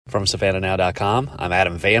From SavannahNow.com, I'm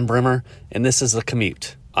Adam Van Brimmer, and this is The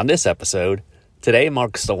Commute. On this episode, today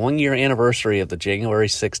marks the one-year anniversary of the January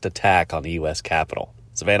 6th attack on the U.S. Capitol.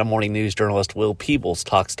 Savannah Morning News journalist Will Peebles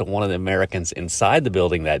talks to one of the Americans inside the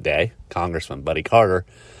building that day, Congressman Buddy Carter,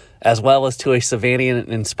 as well as to a Savannian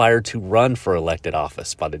inspired to run for elected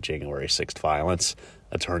office by the January 6th violence,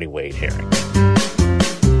 attorney Wade Herring.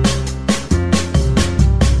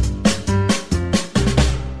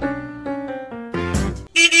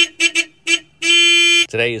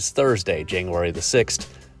 Today is Thursday, January the 6th,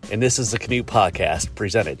 and this is the Commute podcast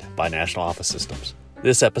presented by National Office Systems.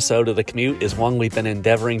 This episode of The Commute is one we've been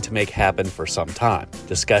endeavoring to make happen for some time.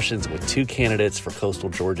 Discussions with two candidates for Coastal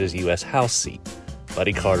Georgia's U.S. House seat,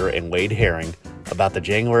 Buddy Carter and Wade Herring, about the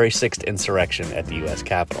January 6th insurrection at the U.S.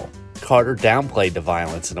 Capitol. Carter downplayed the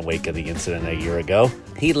violence in the wake of the incident a year ago.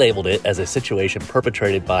 He labeled it as a situation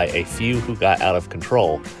perpetrated by a few who got out of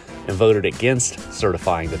control and voted against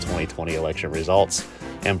certifying the 2020 election results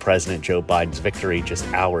and President Joe Biden's victory just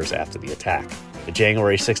hours after the attack. The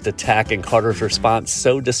January 6th attack and Carter's response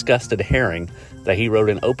so disgusted Herring that he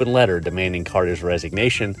wrote an open letter demanding Carter's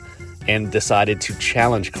resignation and decided to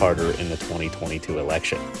challenge Carter in the 2022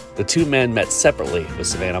 election. The two men met separately with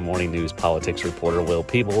Savannah Morning News politics reporter Will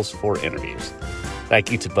Peebles for interviews.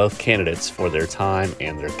 Thank you to both candidates for their time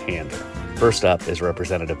and their candor. First up is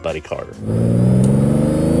Representative Buddy Carter.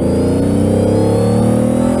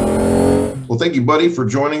 Well, thank you, Buddy, for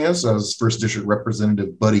joining us as First District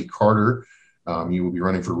Representative Buddy Carter. You will be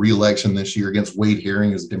running for re-election this year against Wade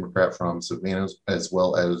Herring as a Democrat from Savannah, as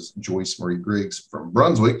well as Joyce Marie Griggs from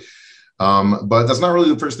Brunswick. But that's not really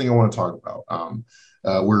the first thing I want to talk about.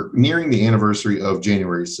 We're nearing the anniversary of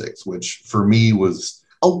January 6th, which for me was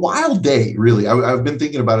a wild day, really. I've been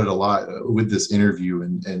thinking about it a lot with this interview,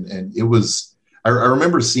 and it was, I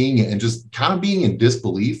remember seeing it and just kind of being in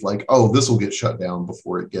disbelief, like, oh, this will get shut down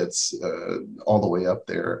before it gets all the way up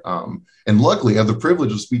there. And luckily, I have the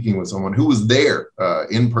privilege of speaking with someone who was there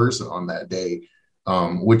in person on that day,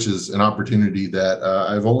 which is an opportunity that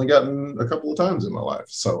I've only gotten a couple of times in my life.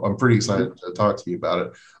 So I'm pretty excited to talk to you about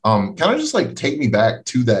it. Kind of just like take me back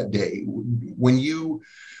to that day. When you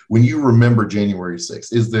remember January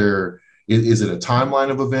 6th, is it a timeline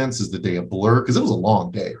of events? Is the day a blur? Because it was a long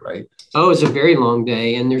day, right? Oh, it was a very long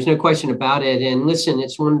day, and there's no question about it. And listen,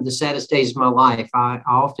 it's one of the saddest days of my life. I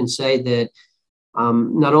often say that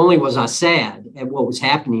not only was I sad at what was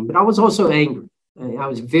happening, but I was also angry. I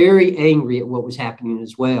was very angry at what was happening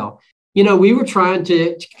as well. You know, we were trying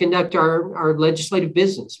to conduct our legislative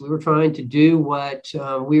business. We were trying to do what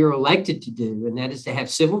we were elected to do, and that is to have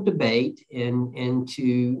civil debate and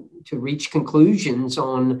to reach conclusions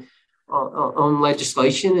on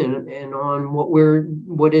legislation and on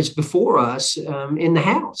what is before us in the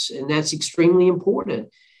House. And that's extremely important.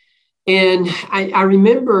 And I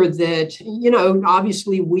remember that, you know,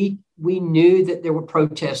 obviously we knew that there were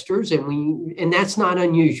protesters and that's not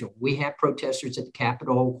unusual. We have protesters at the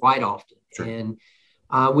Capitol quite often. Sure. And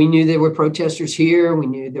we knew there were protesters here. We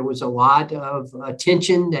knew there was a lot of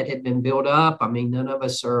tension that had been built up. I mean, none of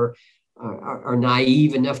us are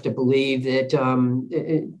naive enough to believe that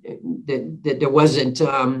that there wasn't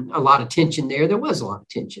a lot of tension there. There was a lot of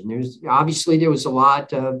tension. There was a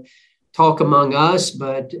lot of talk among us,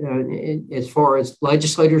 but as far as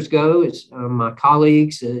legislators go, it's my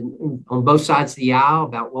colleagues on both sides of the aisle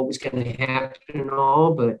about what was going to happen and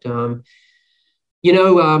all. But I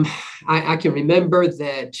can remember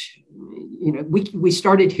that. You know, we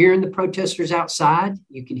started hearing the protesters outside.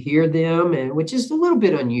 You could hear them, and which is a little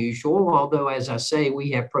bit unusual. Although, as I say, we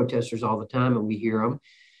have protesters all the time, and we hear them.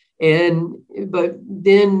 But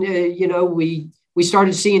then, we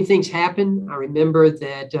started seeing things happen. I remember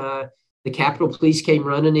that the Capitol Police came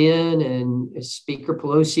running in, and Speaker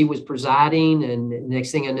Pelosi was presiding. And the next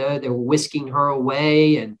thing I know, they were whisking her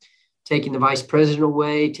away and taking the vice president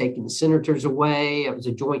away, taking the senators away. It was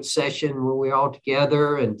a joint session where we were all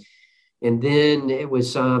together, and then it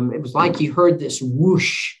was like you heard this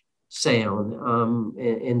whoosh sound,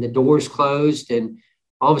 and the doors closed, and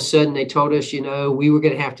all of a sudden they told us, we were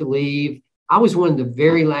going to have to leave. I was one of the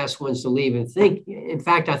very last ones to leave, and I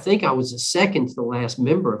think I was the second to the last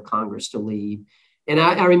member of Congress to leave. And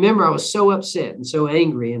I remember I was so upset and so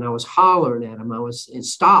angry, and I was hollering at him.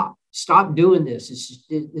 Stop doing this.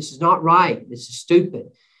 This is not right. This is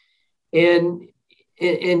stupid. And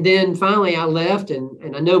then finally I left,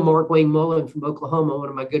 and I know Mark Wayne Mullen from Oklahoma, one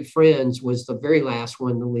of my good friends, was the very last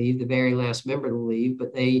one to leave, the very last member to leave.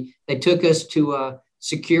 But they took us to a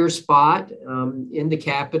secure spot in the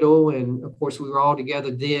Capitol, and of course we were all together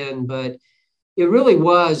then. But it really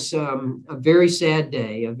was a very sad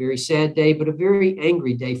day, but a very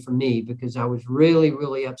angry day for me because I was really,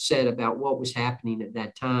 really upset about what was happening at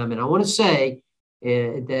that time. And I want to say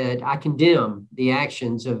that I condemn the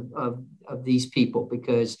actions of these people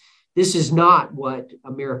because this is not what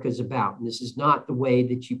America is about. And this is not the way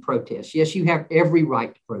that you protest. Yes, you have every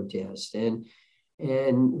right to protest,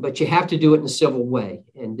 but you have to do it in a civil way.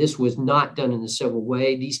 And this was not done in a civil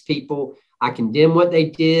way. These people, I condemn what they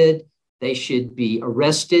did. They should be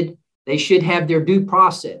arrested. They should have their due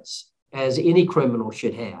process, as any criminal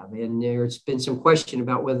should have. And there's been some question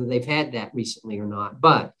about whether they've had that recently or not.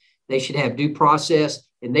 But they should have due process,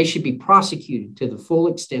 and they should be prosecuted to the full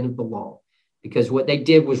extent of the law because what they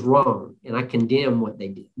did was wrong, and I condemn what they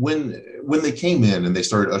did. When they came in and they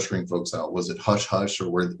started ushering folks out, was it hush hush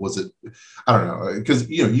or was it? I don't know, because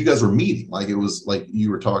you guys were meeting, like it was like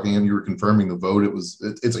you were talking and you were confirming the vote.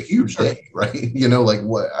 It's a huge day, right? Like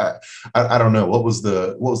what? I don't know. What was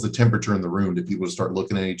the temperature in the room? Did people start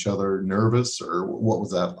looking at each other, nervous, or what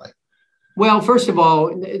was that like? Well, first of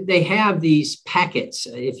all, they have these packets,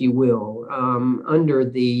 if you will, under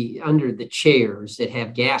the chairs that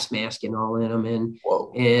have gas mask and all in them,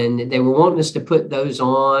 and they were wanting us to put those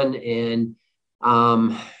on, and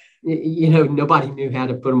nobody knew how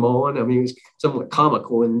to put them on. I mean, it was somewhat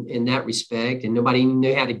comical in that respect, and nobody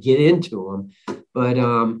knew how to get into them. But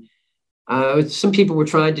some people were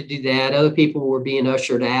trying to do that. Other people were being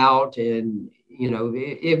ushered out, and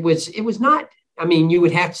it was not. I mean, you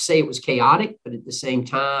would have to say it was chaotic, but at the same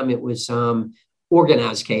time, it was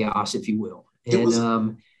organized chaos, if you will.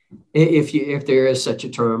 And if there is such a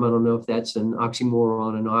term, I don't know if that's an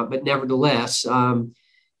oxymoron or not, but nevertheless,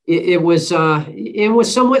 it was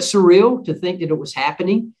somewhat surreal to think that it was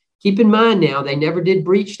happening. Keep in mind now, they never did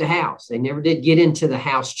breach the House. They never did get into the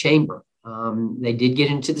House chamber. They did get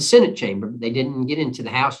into the Senate chamber, but they didn't get into the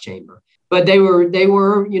House chamber. But they were,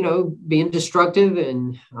 being destructive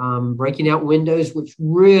and breaking out windows, which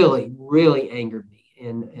really, really angered me.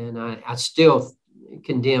 And I still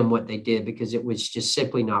condemn what they did because it was just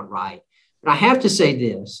simply not right. But I have to say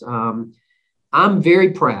this, I'm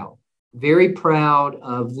very proud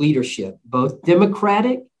of leadership, both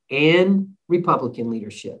Democratic and Republican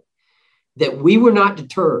leadership, that we were not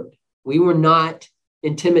deterred. We were not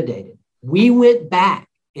intimidated. We went back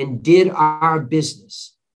and did our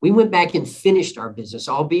business. We went back and finished our business,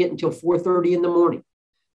 albeit until 4:30 in the morning.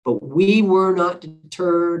 But we were not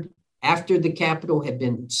deterred. After the Capitol had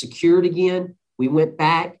been secured again, we went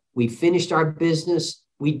back, we finished our business,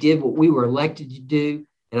 we did what we were elected to do.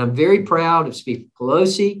 And I'm very proud of Speaker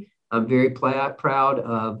Pelosi. I'm very proud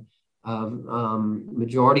of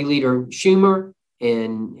Majority Leader Schumer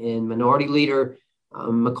and Minority Leader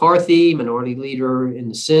McCarthy, Minority Leader in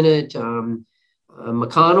the Senate,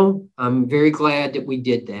 McConnell. I'm very glad that we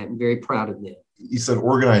did that and very proud of that. You said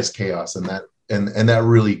organized chaos, and that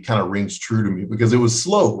really kind of rings true to me because it was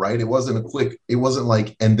slow, right? It wasn't it wasn't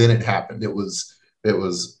like, and then it happened. It was,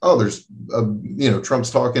 oh, there's,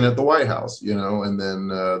 Trump's talking at the White House, and then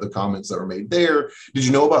the comments that were made there. Did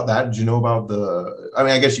you know about that? Did you know about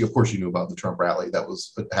I guess of course you knew about the Trump rally that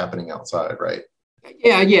was happening outside, right?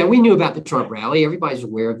 Yeah, we knew about the Trump rally. Everybody's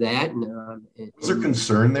aware of that. And, was there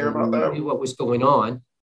concern there about that? We knew what was going on,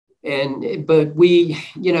 but we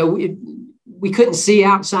couldn't see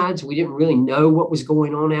outside, so we didn't really know what was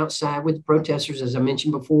going on outside with the protesters. As I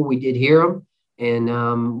mentioned before, we did hear them, and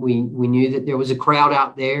we knew that there was a crowd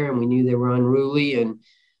out there, and we knew they were unruly,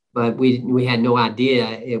 but we had no idea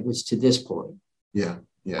it was to this point. Yeah.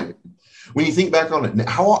 When you think back on it,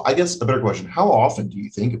 I guess a better question: how often do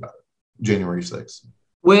you think about it? January 6th?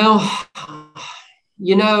 Well,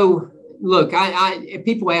 look, I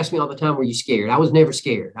people ask me all the time, were you scared? I was never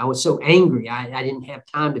scared. I was so angry. I didn't have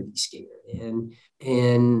time to be scared. And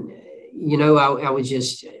I was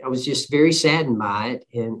just very saddened by it.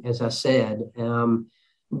 And as I said,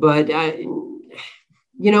 but it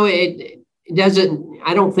doesn't,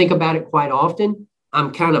 I don't think about it quite often.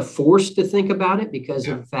 I'm kind of forced to think about it because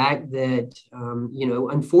of the fact that,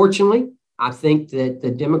 unfortunately, I think that the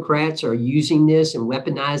Democrats are using this and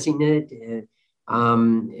weaponizing it,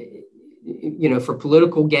 for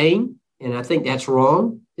political gain. And I think that's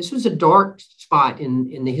wrong. This was a dark spot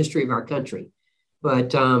in the history of our country.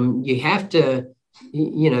 But you have to,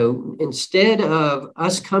 instead of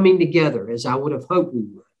us coming together, as I would have hoped we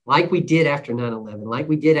would, like we did after 9/11, like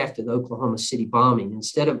we did after the Oklahoma City bombing,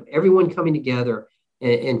 instead of everyone coming together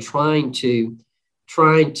and trying to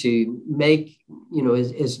make,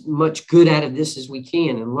 as much good out of this as we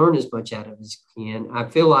can and learn as much out of it as we can. I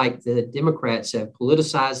feel like the Democrats have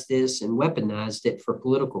politicized this and weaponized it for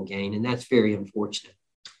political gain, and that's very unfortunate.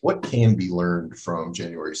 What can be learned from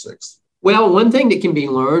January 6th? Well, one thing that can be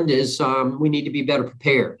learned is we need to be better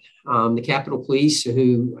prepared. The Capitol Police,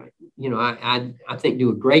 who, I think do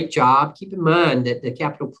a great job. Keep in mind that the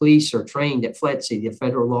Capitol Police are trained at FLETC, the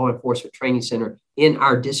Federal Law Enforcement Training Center in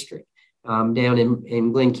our district down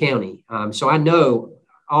in Glenn County. So I know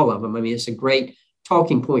all of them. I mean, it's a great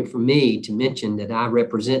talking point for me to mention that I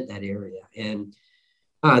represent that area. And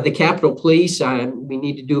the Capitol Police, we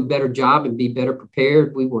need to do a better job and be better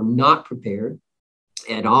prepared. We were not prepared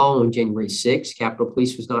at all on January 6th. Capitol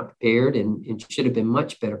Police was not prepared and should have been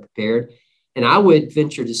much better prepared. And I would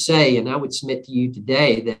venture to say, and I would submit to you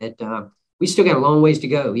today that we still got a long ways to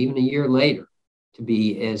go, even a year later, to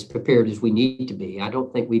be as prepared as we need to be. I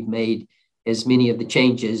don't think we've made as many of the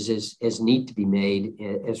changes as need to be made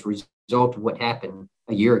as a result of what happened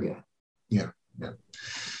a year ago. Yeah.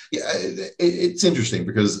 It's interesting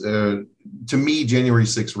because to me, January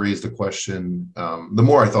 6th raised a question. The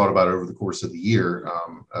more I thought about it over the course of the year,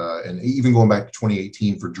 and even going back to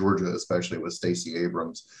 2018 for Georgia, especially with Stacey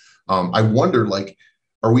Abrams, I wonder,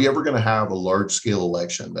 are we ever going to have a large scale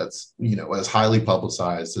election that's, as highly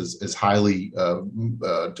publicized, as highly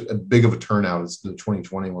big of a turnout as the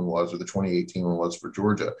 2021 was or the 2018 one was for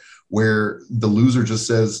Georgia, where the loser just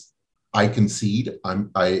says, I concede,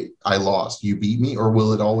 I lost, you beat me? Or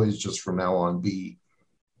will it always just from now on be,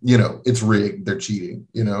 it's rigged, they're cheating,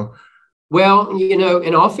 Well,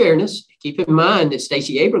 in all fairness, keep in mind that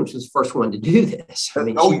Stacey Abrams was the first one to do this. I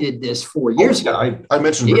mean, she did this 4 years ago. I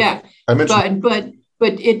mentioned. Yeah,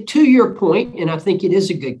 but to your point, and I think it is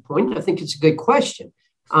a good point. I think it's a good question.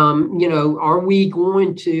 Are we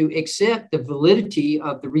going to accept the validity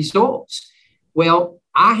of the results? Well,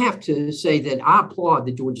 I have to say that I applaud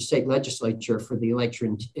the Georgia State Legislature for the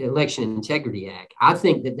Election Integrity Act. I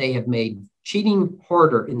think that they have made cheating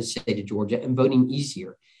harder in the state of Georgia and voting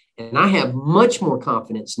easier. And I have much more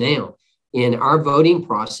confidence now in our voting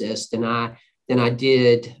process than I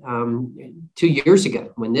did 2 years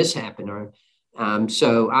ago when this happened.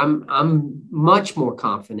 So I'm much more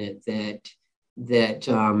confident that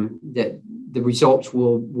the results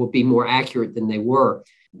will be more accurate than they were.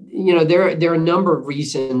 There are a number of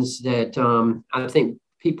reasons that I think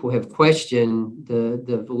people have questioned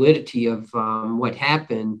the validity of what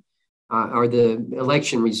happened or the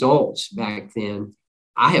election results back then.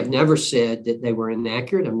 I have never said that they were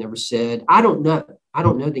inaccurate. I've never said, I don't know. I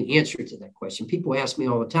don't know the answer to that question. People ask me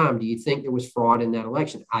all the time, do you think there was fraud in that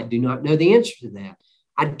election? I do not know the answer to that.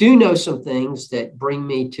 I do know some things that bring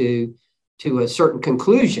me to a certain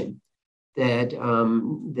conclusion that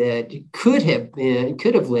could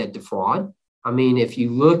have led to fraud. I mean, if you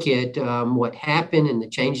look at what happened and the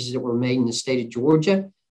changes that were made in the state of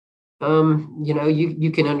Georgia,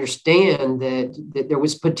 you can understand that there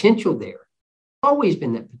was potential there. Always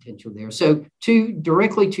been that potential there. So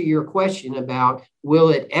directly to your question about will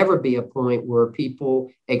it ever be a point where people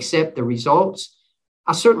accept the results?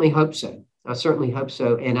 I certainly hope so.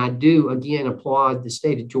 And I do, again, applaud the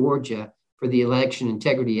state of Georgia for the Election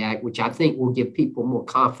Integrity Act, which I think will give people more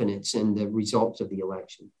confidence in the results of the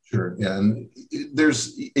election. Sure. Yeah. And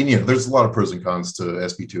there's a lot of pros and cons to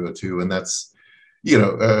SB 202, and that's,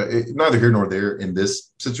 neither here nor there in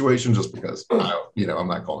this situation, just because, I'm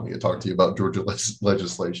not calling you to talk to you about Georgia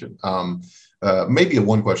legislation. Maybe a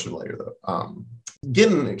one question later, though.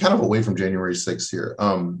 Getting kind of away from January 6th here.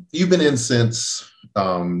 You've been in since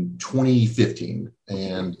 2015,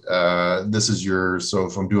 and this is so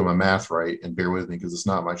if I'm doing my math right, and bear with me because it's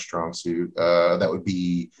not my strong suit, that would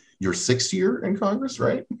be your 6th year in Congress,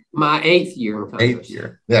 right? My 8th year in Congress. 8th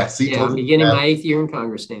year. Yeah. See, I'm beginning my 8th year in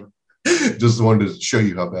Congress now. Just wanted to show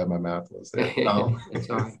you how bad my math was there. That's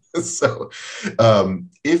all right. So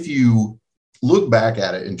if you look back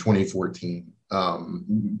at it in 2014,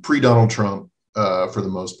 pre-Donald Trump, for the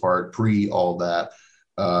most part, pre all that,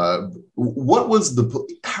 how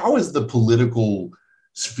has the political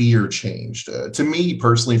sphere changed? To me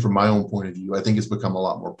personally, from my own point of view, I think it's become a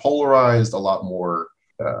lot more polarized, a lot more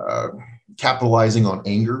capitalizing on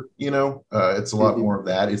anger. It's a lot more of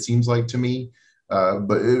that, it seems like to me.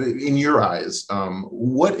 But in your eyes,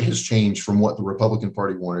 what has changed from what the Republican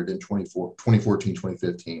Party wanted in 2014,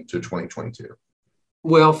 2015 to 2022?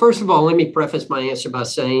 Well, first of all, let me preface my answer by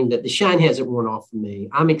saying that the shine hasn't worn off for me.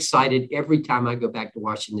 I'm excited every time I go back to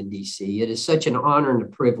Washington, D.C. It is such an honor and a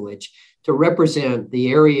privilege to represent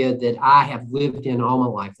the area that I have lived in all my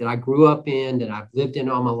life, that I grew up in, that I've lived in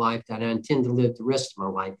all my life, that I intend to live the rest of my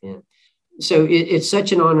life in. So it's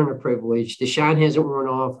such an honor and a privilege. The shine hasn't worn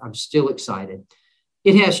off. I'm still excited.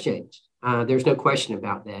 It has changed. There's no question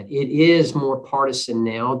about that. It is more partisan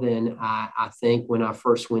now than I think when I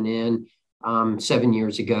first went in 7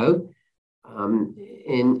 years ago.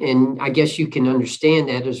 And I guess you can understand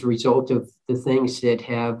that as a result of the things that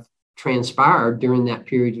have transpired during that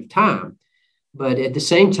period of time. But at the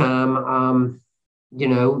same time,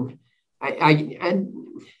 I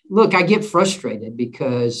look, I get frustrated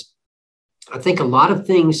because I think a lot of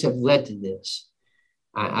things have led to this.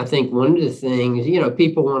 I think one of the things,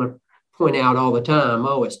 people want to point out all the time,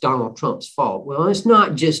 oh, it's Donald Trump's fault. Well, it's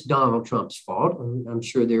not just Donald Trump's fault. I'm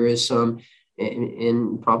sure there is some,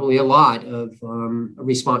 and probably a lot of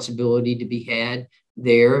responsibility to be had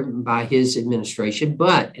there by his administration.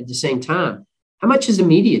 But at the same time, how much has the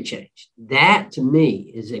media changed? That, to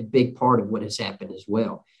me, is a big part of what has happened as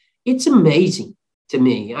well. It's amazing to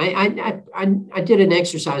me. I did an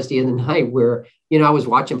exercise the other night where, I was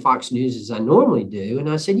watching Fox News as I normally do. And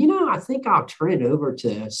I said, I think I'll turn it over to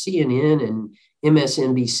CNN and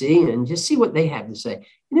MSNBC and just see what they have to say.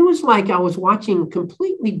 And it was like I was watching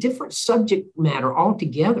completely different subject matter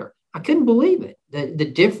altogether. I couldn't believe it,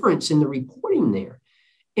 the difference in the reporting there.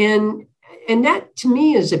 And that, to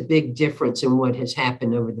me, is a big difference in what has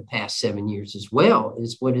happened over the past 7 years as well,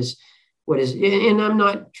 is what is, and I'm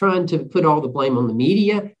not trying to put all the blame on the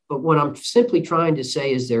media, but what I'm simply trying to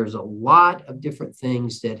say is there's a lot of different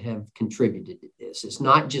things that have contributed to this. It's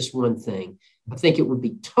not just one thing. I think it would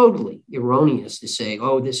be totally erroneous to say,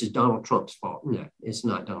 oh, this is Donald Trump's fault. No, it's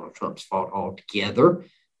not Donald Trump's fault altogether.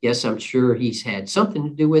 Yes, I'm sure he's had something to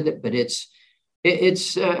do with it, but it's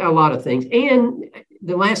a lot of things. And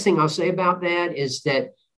the last thing I'll say about that is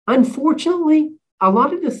that, unfortunately, a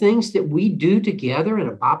lot of the things that we do together in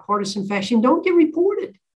a bipartisan fashion don't get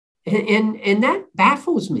reported. And that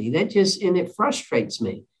baffles me. And it frustrates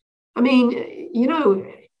me. I mean,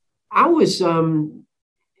 I was, in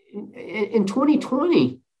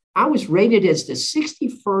 2020, I was rated as the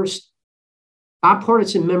 61st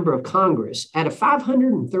bipartisan member of Congress out of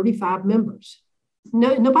 535 members.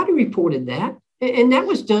 No, nobody reported that. And that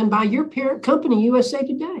was done by your parent company, USA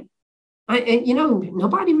Today.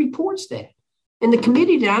 Nobody reports that. And the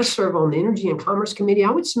committee that I serve on, the Energy and Commerce Committee, I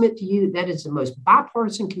would submit to you that is the most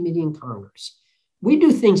bipartisan committee in Congress. We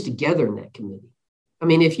do things together in that committee. I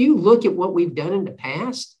mean, if you look at what we've done in the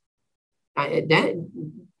past,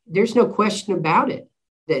 there's no question about it,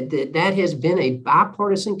 that has been a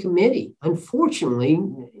bipartisan committee. Unfortunately,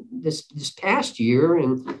 this past year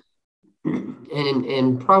and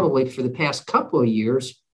probably for the past couple of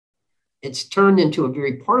years, it's turned into a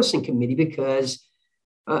very partisan committee because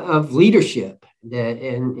of leadership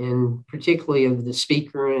and particularly of the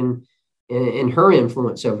speaker and her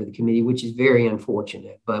influence over the committee, which is very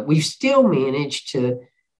unfortunate. But we've still managed to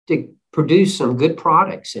produce some good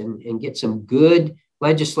products and get some good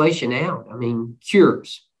legislation out. I mean,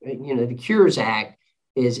 cures. The Cures Act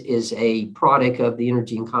is a product of the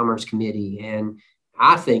Energy and Commerce Committee, and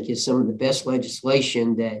I think is some of the best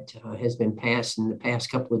legislation that has been passed in the past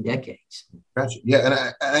couple of decades. Gotcha.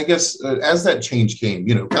 Yeah, and I guess as that change came,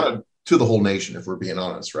 kind of to the whole nation, if we're being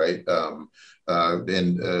honest, right? And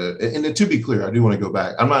to be clear, I do want to go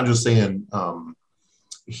back. I'm not just saying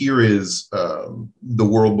here is the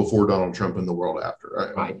world before Donald Trump and the world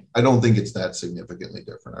after. Right. I don't think it's that significantly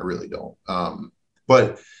different. I really don't.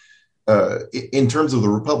 But in terms of the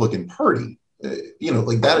Republican Party,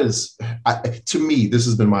 that is, to me, this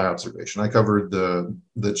has been my observation. I covered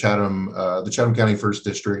the Chatham County First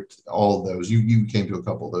District, all of those. You came to a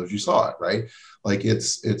couple of those. You saw it, right? Like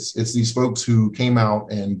it's these folks who came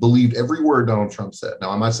out and believed every word Donald Trump said.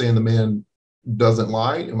 Now, am I saying the man doesn't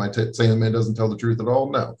lie? Am I saying the man doesn't tell the truth at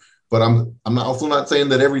all? No. But I'm also not saying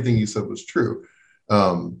that everything he said was true.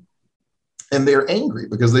 And they're angry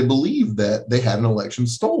because they believe that they had an election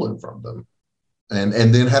stolen from them. And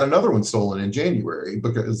then had another one stolen in January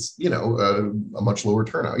because, a much lower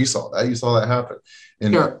turnout. You saw that happen.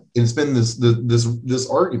 And sure. It's been this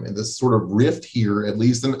argument, this sort of rift here, at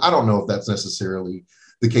least. And I don't know if that's necessarily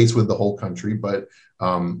the case with the whole country, but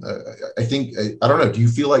I think, I don't know, do you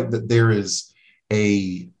feel like that there is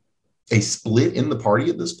a split in the party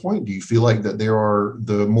at this point? Do you feel like that there are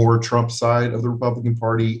the more Trump side of the Republican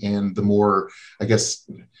Party and the more, I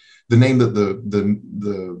guess, the name that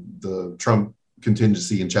the Trump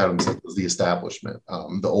contingency in Chatham was the establishment,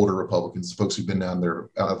 the older Republicans, folks who've been out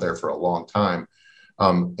there for a long time.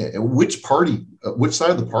 Which side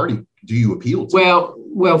of the party do you appeal to?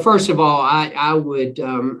 Well, first of all, I would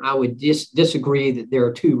disagree that there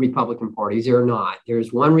are two Republican parties. There are not.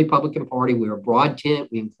 There's one Republican Party. We're a broad tent.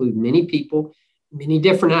 We include many people, many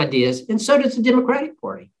different ideas, and so does the Democratic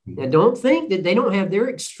Party. Now, don't think that they don't have their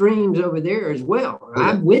extremes over there as well. Yeah.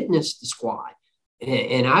 I've witnessed the squad,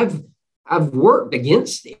 and I've worked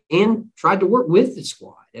against and tried to work with the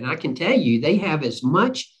squad. And I can tell you, they have as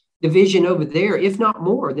much division over there, if not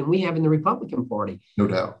more, than we have in the Republican Party. No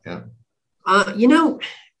doubt. Yeah.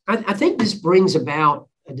 I think this brings about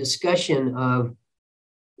a discussion of,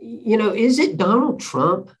 is it Donald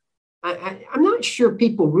Trump? I'm not sure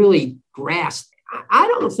people really grasp. I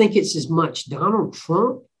don't think it's as much Donald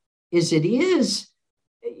Trump as it is,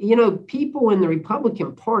 people in the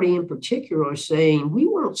Republican Party in particular are saying, we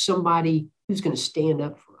want somebody who's going to stand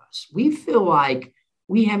up for us. We feel like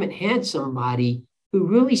we haven't had somebody who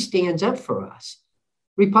really stands up for us.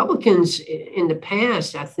 Republicans in the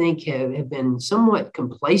past, I think, have been somewhat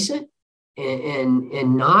complacent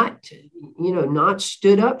and not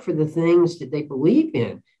stood up for the things that they believe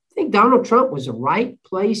in. I think Donald Trump was the right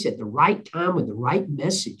place at the right time with the right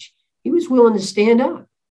message. He was willing to stand up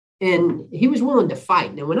and he was willing to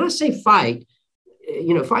fight. Now, when I say fight,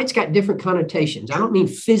 fight's got different connotations. I don't mean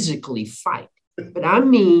physically fight, but I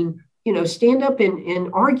mean, stand up and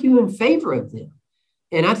argue in favor of them.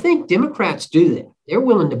 And I think Democrats do that. They're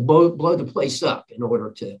willing to blow the place up in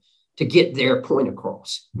order to get their point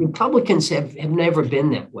across. Republicans have never been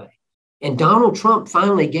that way. And Donald Trump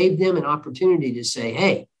finally gave them an opportunity to say,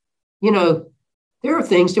 hey, there are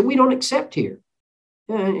things that we don't accept here.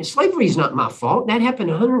 Slavery is not my fault. That happened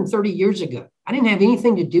 130 years ago. I didn't have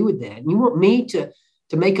anything to do with that. And you want me to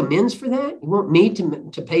make amends for that? You want me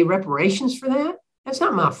to pay reparations for that? That's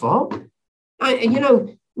not my fault.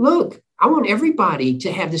 Look, I want everybody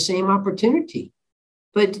to have the same opportunity,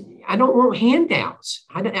 but I don't want handouts.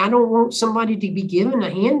 I don't want somebody to be given a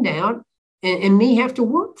handout and me have to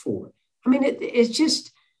work for it. I mean, it's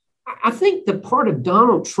just, I think the part of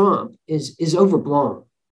Donald Trump is overblown.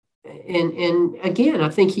 And again, I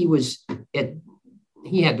think he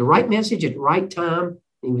had the right message at the right time.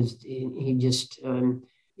 It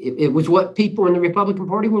was what people in the Republican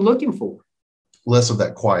Party were looking for. Less of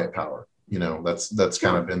that quiet power. That's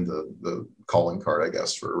kind of been the calling card, I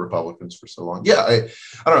guess, for Republicans for so long. Yeah, I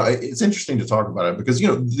don't know. It's interesting to talk about it because,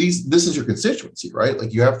 this is your constituency, right?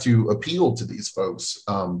 Like you have to appeal to these folks.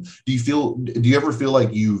 Do you ever feel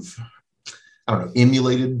like you've,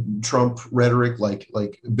 emulated Trump rhetoric,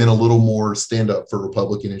 like been a little more stand up for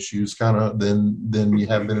Republican issues kind of than you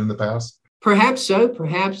have been in the past? Perhaps so.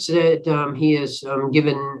 Perhaps that he has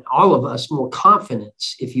given all of us more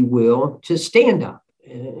confidence, if you will, to stand up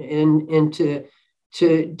and to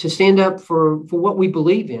stand up for what we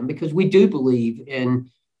believe in, because we do believe in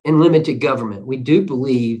limited government. We do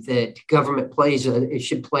believe that government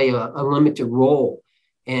should play a limited role.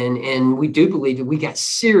 And we do believe that we got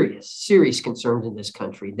serious concerns in this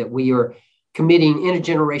country, that we are committing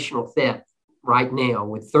intergenerational theft right now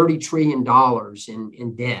with $30 trillion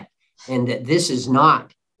in debt, and that this is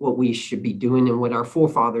not what we should be doing and what our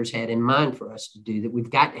forefathers had in mind for us to do, that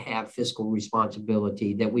we've got to have fiscal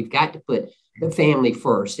responsibility, that we've got to put the family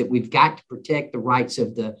first, that we've got to protect the rights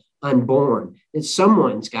of the unborn, that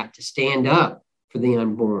someone's got to stand up for the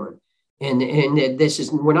unborn. And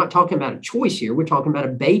we're not talking about a choice here. We're talking about a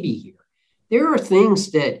baby here. There are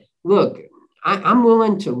things that, look, I'm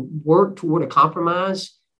willing to work toward a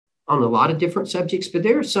compromise on a lot of different subjects, but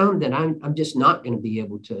there are some that I'm just not going to be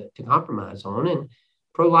able to compromise on. And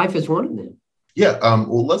pro-life is one of them. Yeah.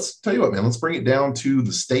 Well, let's tell you what, man, let's bring it down to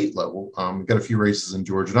the state level. We've got a few races in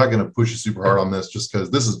Georgia. Not going to push you super hard on this just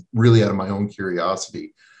because this is really out of my own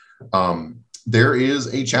curiosity. There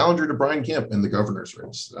is a challenger to Brian Kemp in the governor's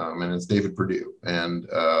race, and it's David Perdue. And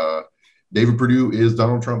David Perdue is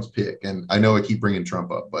Donald Trump's pick. And I know I keep bringing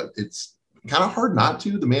Trump up, but it's kind of hard not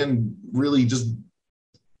to. The man really just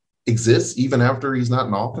exists even after he's not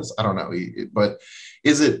in office. I don't know. But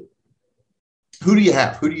who do you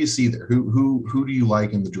have? Who do you see there? Who do you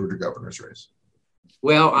like in the Georgia governor's race?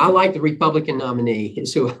 Well, I like the Republican nominee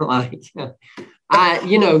is who I like.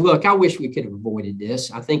 Look, I wish we could have avoided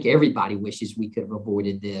this. I think everybody wishes we could have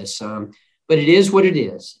avoided this, but it is what it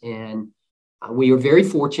is. And we are very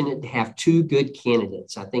fortunate to have two good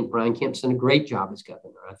candidates. I think Brian Kemp's done a great job as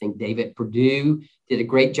governor. I think David Perdue did a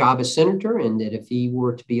great job as senator, and that if he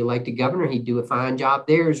were to be elected governor, he'd do a fine job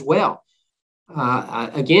there as well.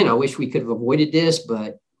 Again, I wish we could have avoided this,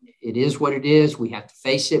 but it is what it is. We have to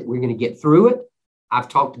face it. We're going to get through it. I've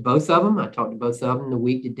talked to both of them. I talked to both of them the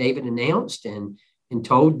week that David announced and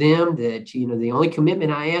told them that, the only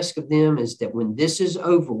commitment I ask of them is that when this is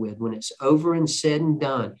over with, when it's over and said and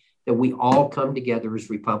done, that we all come together as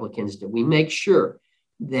Republicans, that we make sure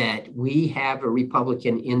that we have a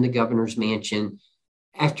Republican in the governor's mansion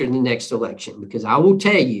after the next election. Because I will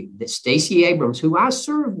tell you that Stacey Abrams, who I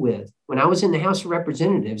served with when I was in the House of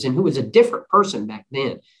Representatives and who was a different person back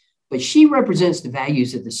then, but she represents the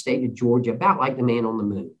values of the state of Georgia about like the man on the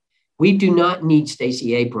moon. We do not need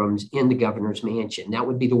Stacey Abrams in the governor's mansion. That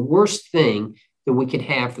would be the worst thing that we could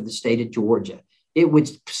have for the state of Georgia. It would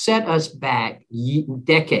set us back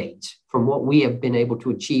decades from what we have been able to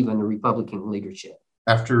achieve under Republican leadership.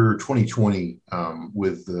 After 2020,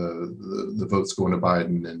 with the votes going to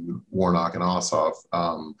Biden and Warnock and Ossoff,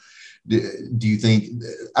 do you think,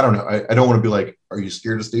 I don't know, I don't want to be like, are you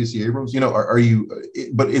scared of Stacey Abrams? Are you,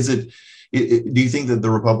 but is it, do you think that the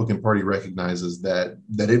Republican Party recognizes that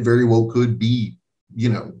it very well could be,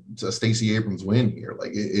 a Stacey Abrams win here?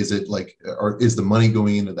 Like, is it like, or is the money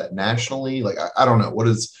going into that nationally? Like, I don't know.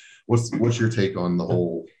 What's your take on the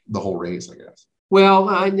whole race, I guess? Well,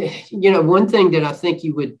 one thing that I think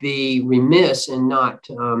you would be remiss in not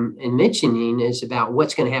in mentioning is about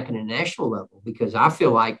what's going to happen at a national level, because I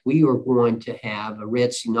feel like we are going to have a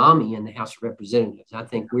red tsunami in the House of Representatives. I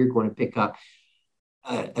think we're going to pick up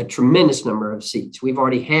a tremendous number of seats. We've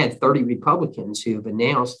already had 30 Republicans who have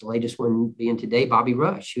announced, the latest one being today, Bobby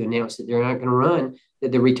Rush, who announced that they're not going to run,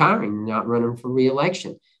 that they're retiring, not running for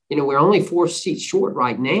re-election. We're only 4 seats short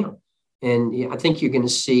right now. And I think you're going to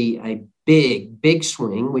see a big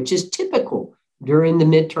swing, which is typical during the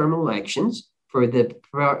midterm elections for the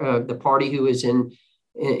party who is in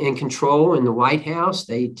control in the White House.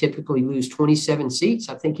 They typically lose 27 seats.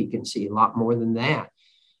 I think you can see a lot more than that.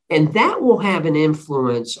 And that will have an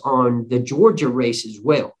influence on the Georgia race as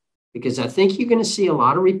well, because I think you're going to see a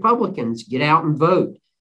lot of Republicans get out and vote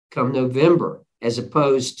come November, as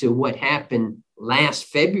opposed to what happened last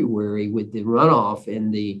February with the runoff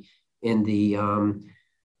in the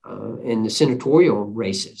senatorial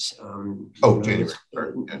races.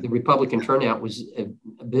 The Republican turnout was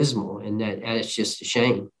abysmal, and that's just a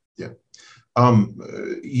shame. Yeah.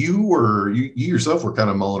 You yourself were kind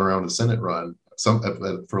of mulling around a Senate run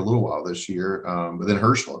for a little while this year, but then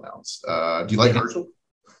Herschel announced. Do you like Herschel?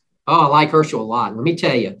 Oh, I like Herschel a lot. Let me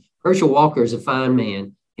tell you, Herschel Walker is a fine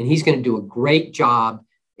man, and he's going to do a great job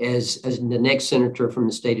as the next senator from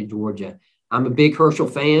the state of Georgia. I'm a big Herschel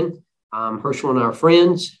fan. Herschel and I are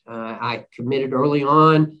friends. I committed early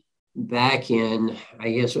on back in, I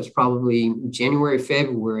guess it was probably January,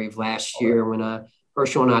 February of last year when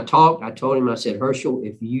Herschel and I talked. I told him, I said, Herschel,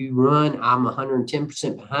 if you run, I'm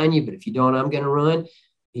 110% behind you, but if you don't, I'm going to run.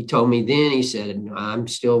 He told me then, he said, I'm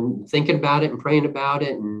still thinking about it and praying about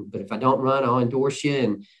it. But if I don't run, I'll endorse you.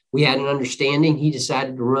 And we had an understanding. He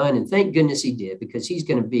decided to run, and thank goodness he did, because he's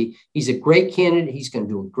a great candidate. He's going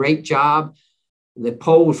to do a great job. The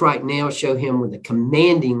polls right now show him with a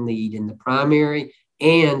commanding lead in the primary,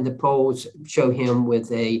 and the polls show him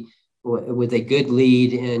with a good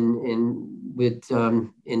lead in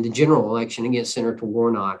the general election against Senator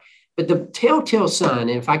Warnock. But the telltale sign,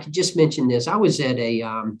 and if I could just mention this, I was at a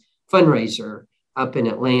fundraiser up in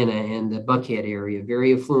Atlanta in the Buckhead area,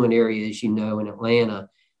 very affluent area, as you know, in Atlanta.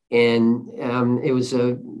 And it was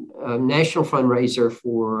a national fundraiser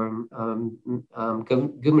for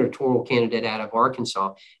gubernatorial candidate out of Arkansas.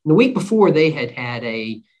 And the week before, they had had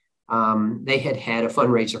a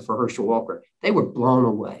fundraiser for Herschel Walker. They were blown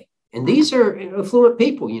away. And these are affluent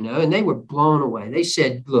people, and they were blown away. They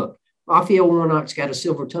said, look, Raphael Warnock's got a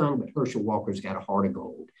silver tongue, but Herschel Walker's got a heart of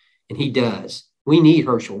gold. And he does. We need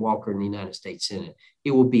Herschel Walker in the United States Senate.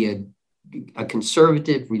 It will be a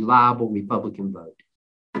conservative, reliable Republican vote.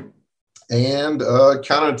 And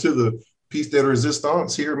kind of to the piece de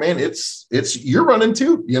resistance here, man, it's you're running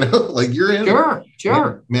too, like you're in.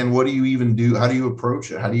 Sure. Man, what do you even do? How do you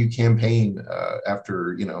approach it? How do you campaign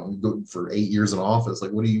after, for 8 years in office?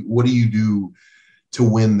 Like, what do you do to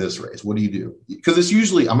win this race? What do you do? Because it's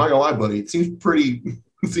usually, I'm not gonna lie, buddy, it seems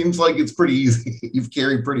like it's pretty easy. You've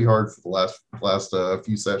carried pretty hard for the last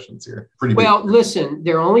few sessions here. Listen,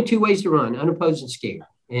 there are only 2 ways to run: unopposed and scared.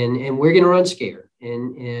 And we're going to run scared.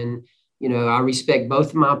 And I respect both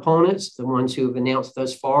of my opponents, the ones who have announced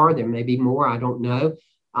thus far. There may be more, I don't know.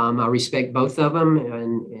 I respect both of them,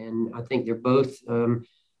 and I think they're both.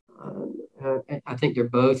 I think they're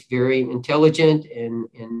both very intelligent, and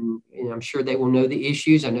I'm sure they will know the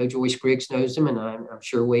issues. I know Joyce Griggs knows them, and I'm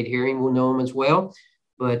sure Wade Herring will know them as well.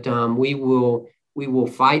 But we will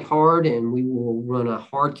fight hard, and we will run a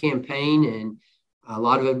hard campaign, and a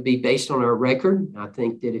lot of it will be based on our record. I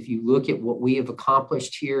think that if you look at what we have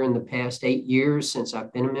accomplished here in the past 8 years since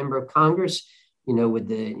I've been a member of Congress, with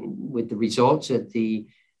the results at the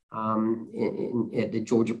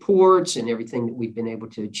Georgia ports and everything that we've been able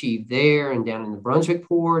to achieve there and down in the Brunswick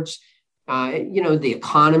ports, the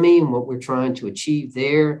economy and what we're trying to achieve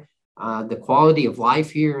there, the quality of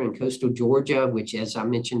life here in coastal Georgia, which, as I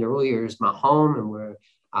mentioned earlier, is my home and where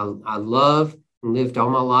I love and lived all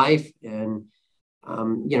my life. And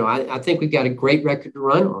I think we've got a great record to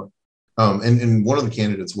run on. And one of the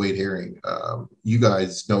candidates, Wade Herring, you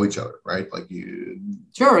guys know each other, right? Like you.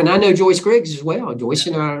 Sure. And I know Joyce Griggs as well. Joyce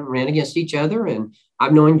and I ran against each other, and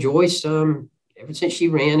I've known Joyce ever since she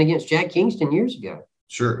ran against Jack Kingston years ago.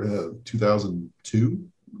 Sure. 2002.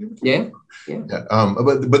 Yeah.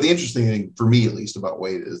 But the interesting thing for me, at least, about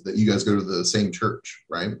Wade is that you guys go to the same church,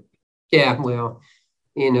 right? Yeah. Well,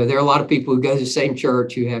 there are a lot of people who go to the same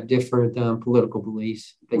church who have different political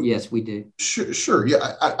beliefs, but yes, we do. Sure.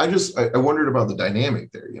 Yeah. I wondered about the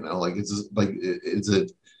dynamic there, like, is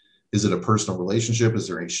it a personal relationship? Is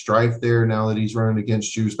there any strife there now that he's running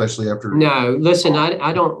against you, especially after? No, listen,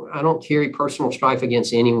 I don't carry personal strife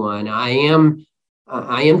against anyone. I am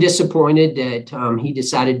disappointed that he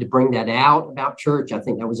decided to bring that out about church. I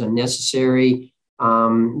think that was unnecessary.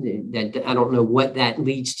 That I don't know what that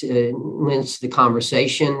leads to the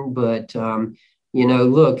conversation, but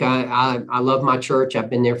look, I love my church.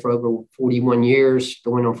 I've been there for over 41 years,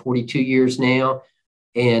 going on 42 years now,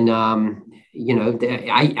 and I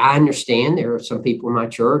understand there are some people in my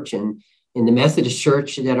church and in the Methodist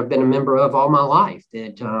Church that I've been a member of all my life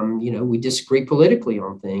that we disagree politically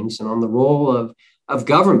on things and on the role of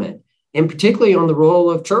government, and particularly on the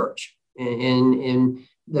role of church and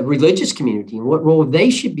the religious community and what role they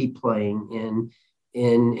should be playing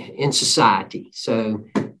in society. So,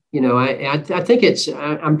 I think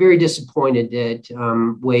I'm very disappointed that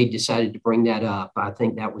Wade decided to bring that up. I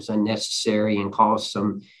think that was unnecessary and caused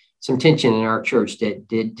some tension in our church that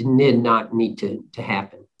did not need to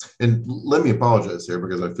happen. And let me apologize here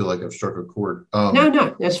because I feel like I've struck a chord.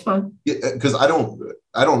 No, that's fine. Because I don't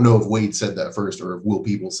know if Wade said that first or if Will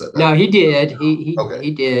People said that. No, he did. Okay.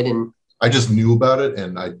 He did, and I just knew about it,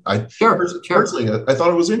 and I sure. Personally, I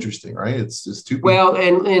thought it was interesting, right? It's just two people. Well,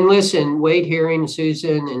 and listen, Wade Herring,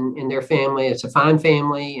 Susan, and their family. It's a fine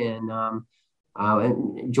family, and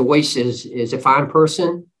Joyce is a fine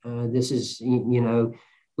person. This is,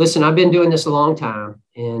 listen, I've been doing this a long time,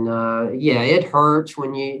 and it hurts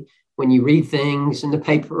when you read things in the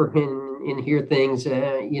paper and hear things,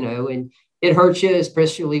 and it hurts you,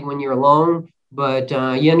 especially when you're alone. But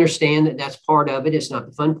you understand that that's part of it. It's not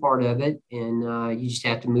the fun part of it. And you just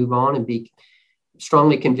have to move on and be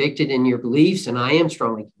strongly convicted in your beliefs. And I am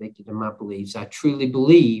strongly convicted in my beliefs. I truly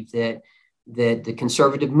believe that the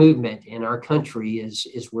conservative movement in our country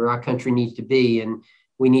is where our country needs to be. And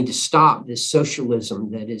we need to stop this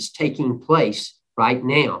socialism that is taking place right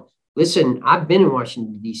now. Listen, I've been in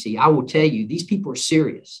Washington, D.C. I will tell you, these people are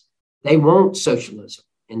serious. They want socialism.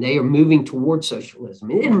 And they are moving towards socialism.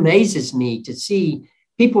 It amazes me to see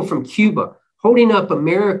people from Cuba holding up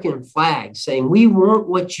American flags saying, we want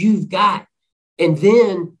what you've got. And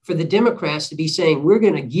then for the Democrats to be saying, we're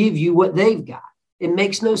going to give you what they've got. It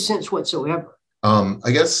makes no sense whatsoever.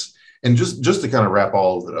 I guess, and just to kind of wrap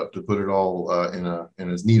all of it up, to put it all in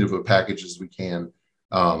as neat of a package as we can,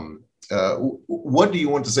 what do you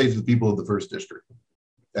want to say to the people of the First District?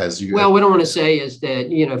 Well, what I want to say is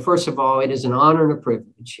that, first of all, it is an honor and a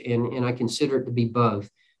privilege, and I consider it to be both,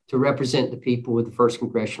 to represent the people of the First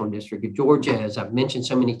Congressional District of Georgia. As I've mentioned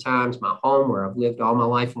so many times, my home, where I've lived all my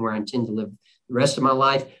life and where I intend to live the rest of my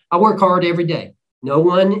life. I work hard every day. No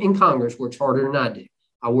one in Congress works harder than I do.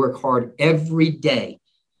 I work hard every day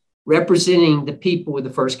representing the people of the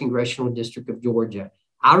First Congressional District of Georgia.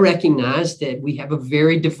 I recognize that we have a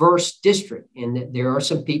very diverse district and that there are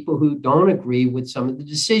some people who don't agree with some of the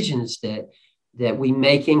decisions that we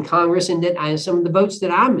make in Congress and some of the votes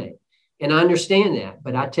that I make. And I understand that,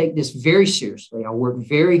 but I take this very seriously. I work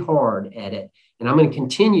very hard at it, and I'm going to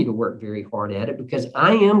continue to work very hard at it because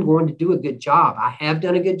I am going to do a good job. I have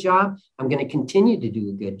done a good job. I'm going to continue to do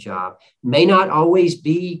a good job. May not always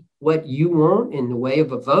be what you want in the way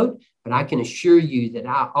of a vote, but I can assure you that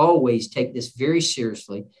I always take this very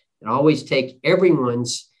seriously and always take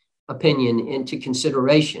everyone's opinion into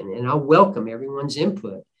consideration. And I welcome everyone's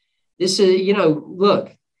input. This is,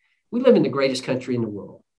 look, we live in the greatest country in the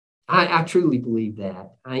world. I truly believe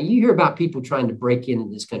that. You hear about people trying to break into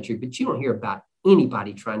this country, but you don't hear about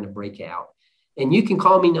anybody trying to break out. And you can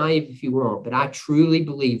call me naive if you want, but I truly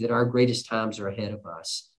believe that our greatest times are ahead of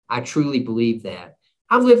us. I truly believe that.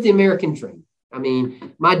 I've lived the American dream. I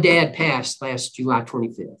mean, my dad passed last July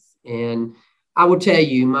 25th. And I will tell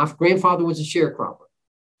you, my grandfather was a sharecropper.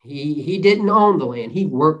 He didn't own the land. He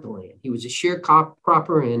worked the land. He was a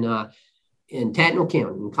sharecropper in Tattnall County,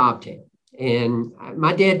 in Cobbtown. And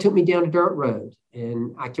my dad took me down a dirt road.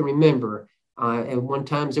 And I can remember at one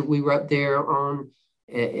time that we were up there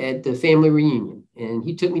at the family reunion. And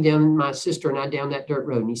he took me down, my sister and I, down that dirt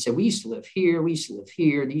road. And he said, we used to live here. We used to live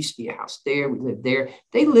here. There used to be a house there. We lived there.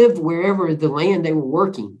 They lived wherever the land they were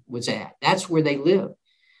working was at. That's where they lived.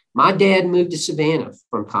 My dad moved to Savannah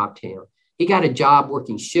from Coptown. He got a job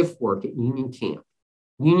working shift work at Union Camp,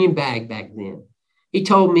 Union Bag back then. He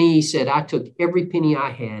told me, he said, I took every penny I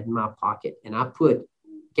had in my pocket and I put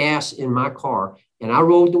gas in my car and I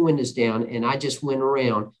rolled the windows down and I just went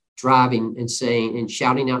around driving and saying and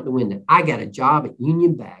shouting out the window, I got a job at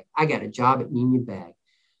Union Bag. I got a job at Union Bag.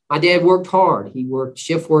 My dad worked hard. He worked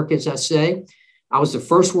shift work, as I say. I was the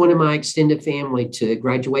first one in my extended family to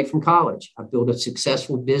graduate from college. I built a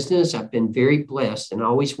successful business. I've been very blessed and I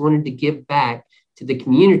always wanted to give back to the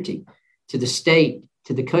community, to the state,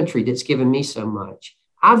 to the country that's given me so much.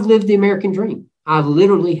 I've lived the American dream. I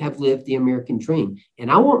literally have lived the American dream.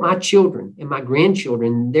 And I want my children and my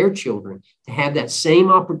grandchildren and their children to have that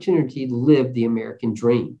same opportunity to live the American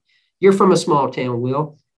dream. You're from a small town,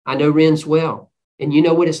 Will. I know Rennes well. And you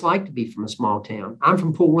know what it's like to be from a small town. I'm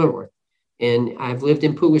from Poole Wentworth. And I've lived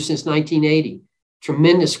in Pooler since 1980.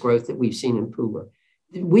 Tremendous growth that we've seen in Pooler.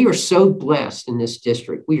 We are so blessed in this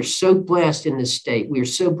district. We are so blessed in this state. We are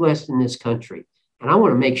so blessed in this country. And I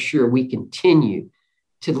want to make sure we continue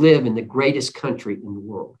to live in the greatest country in the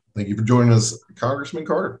world. Thank you for joining us, Congressman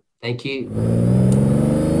Carter. Thank you.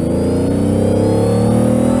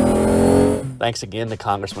 Thanks again to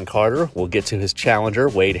Congressman Carter. We'll get to his challenger,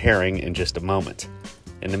 Wade Herring, in just a moment.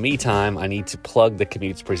 In the meantime, I need to plug the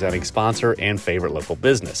Commute's presenting sponsor and favorite local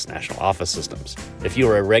business, National Office Systems. If you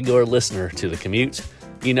are a regular listener to the Commute,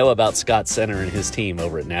 you know about Scott Center and his team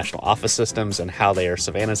over at National Office Systems and how they are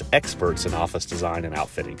Savannah's experts in office design and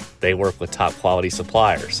outfitting. They work with top quality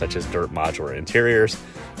suppliers such as Dirt Modular Interiors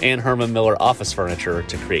and Herman Miller Office Furniture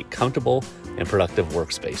to create comfortable and productive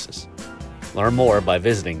workspaces. Learn more by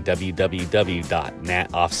visiting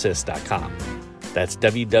www.natoffsys.com. That's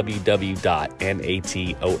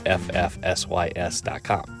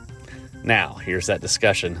www.natoffsys.com. Now, here's that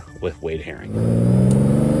discussion with Wade Herring.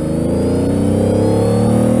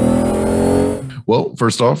 Well,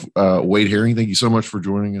 first off, Wade Herring, thank you so much for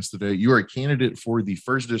joining us today. You are a candidate for the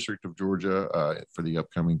 1st District of Georgia for the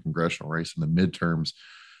upcoming congressional race in the midterms.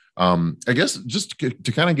 I guess just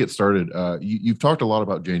to kind of get started, you've talked a lot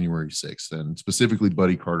about January 6th and specifically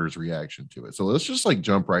Buddy Carter's reaction to it. So let's just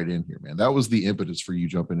jump right in here, man. That was the impetus for you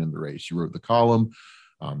jumping in the race. You wrote the column.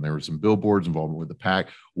 There were some billboards, involvement with the PAC.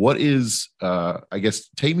 What is, I guess,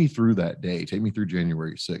 take me through that day. Take me through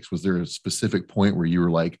January 6th. Was there a specific point where you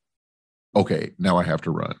were like, okay, now I have to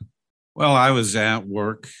run? Well, I was at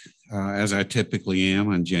work, as I typically am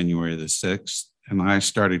on January the 6th, and I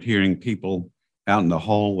started hearing people out in the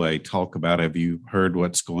hallway talk about, have you heard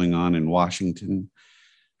what's going on in Washington?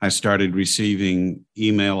 I started receiving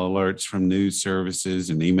email alerts from news services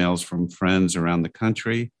and emails from friends around the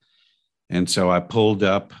country. And so I pulled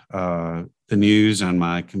up the news on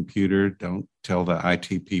my computer, don't tell the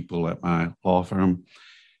IT people at my law firm,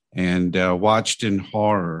 and watched in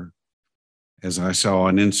horror as I saw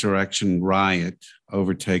an insurrection riot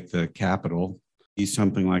overtake the Capitol,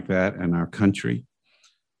 something like that in our country.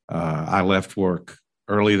 I left work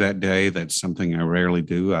early that day. That's something I rarely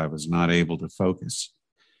do. I was not able to focus.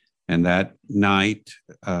 And that night,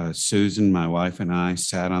 Susan, my wife, and I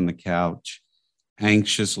sat on the couch,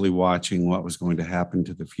 anxiously watching what was going to happen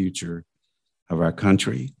to the future of our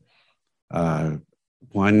country.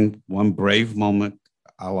 One brave moment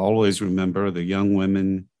I'll always remember, the young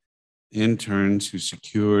women interns who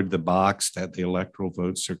secured the box that the electoral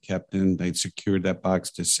votes are kept in. They'd secured that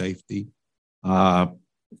box to safety.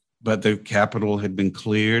 But the Capitol had been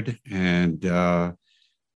cleared, and the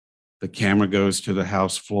camera goes to the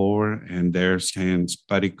House floor, and there stands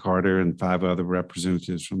Buddy Carter and 5 other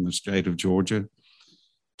representatives from the state of Georgia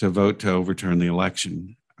to vote to overturn the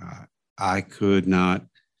election. I could not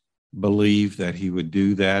believe that he would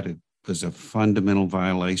do that. It was a fundamental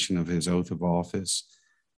violation of his oath of office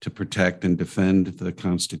to protect and defend the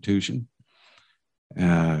Constitution.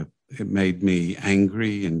 It made me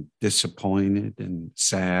angry and disappointed and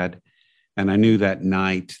sad. And I knew that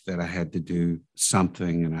night that I had to do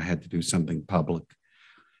something, and I had to do something public.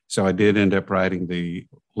 So I did end up writing the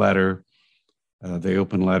letter, the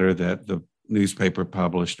open letter that the newspaper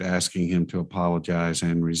published, asking him to apologize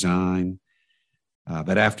and resign.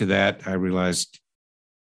 But after that, I realized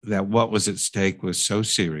that what was at stake was so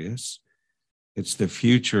serious. It's the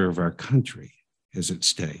future of our country is at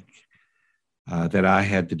stake. That I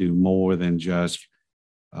had to do more than just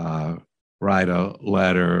write a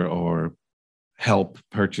letter or help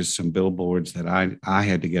purchase some billboards, that I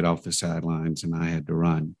had to get off the sidelines and I had to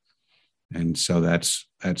run. And so that's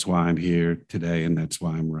why I'm here today, and that's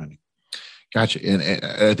why I'm running. Gotcha. And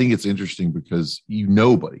I think it's interesting because you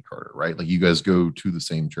know Buddy Carter, right? Like, you guys go to the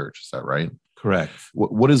same church. Is that right? Correct.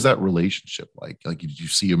 What is that relationship like? Like, did you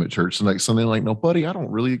see him at church and like something like, no, buddy, I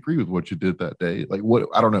don't really agree with what you did that day? Like, what,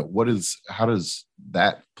 I don't know. How does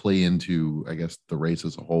that play into, I guess, the race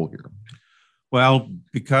as a whole here? Well,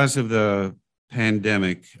 because of the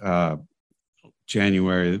pandemic,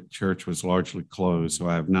 January, the church was largely closed. So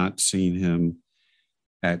I have not seen him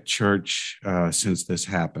at church since this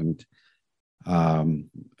happened. And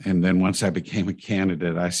then once I became a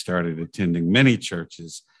candidate, I started attending many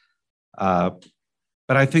churches. But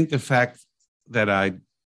I think the fact that I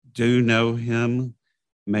do know him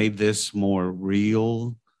made this more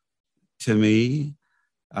real to me.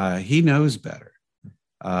 He knows better.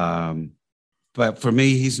 But for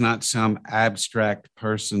me, he's not some abstract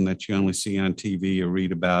person that you only see on TV or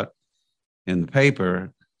read about in the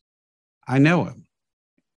paper. I know him,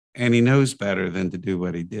 and he knows better than to do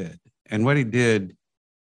what he did. And what he did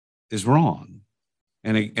is wrong.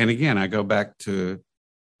 And again, I go back to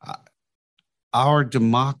our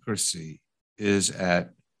democracy is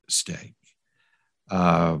at stake.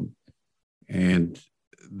 And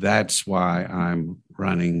that's why I'm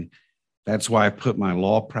running. That's why I put my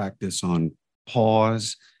law practice on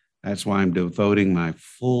pause. That's why I'm devoting my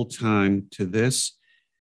full time to this,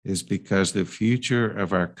 is because the future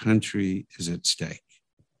of our country is at stake.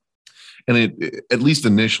 And at least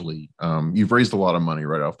initially, you've raised a lot of money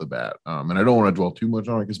right off the bat. And I don't want to dwell too much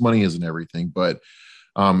on it because money isn't everything. But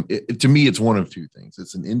to me, it's one of two things.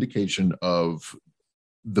 It's an indication of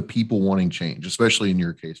the people wanting change, especially in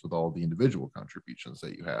your case with all the individual contributions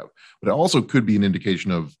that you have. But it also could be an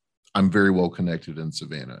indication of, I'm very well connected in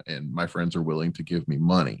Savannah and my friends are willing to give me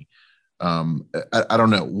money. I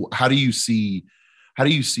don't know. How do you see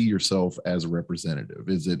yourself as a representative?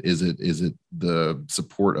 Is it the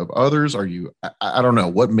support of others? Are you, I don't know,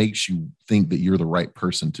 what makes you think that you're the right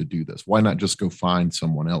person to do this? Why not just go find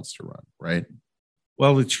someone else to run, right?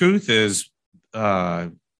 Well, the truth is,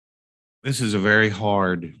 this is a very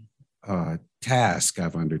hard task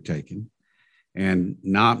I've undertaken, and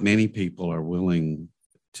not many people are willing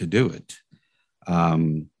to do it.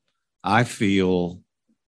 I feel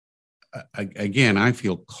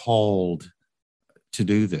called to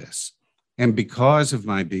do this. And because of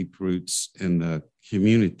my deep roots in the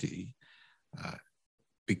community,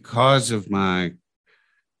 because of my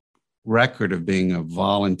record of being a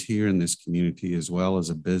volunteer in this community as well as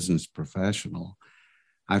a business professional,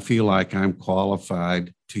 I feel like I'm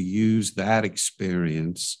qualified to use that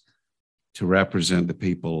experience to represent the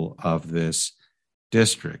people of this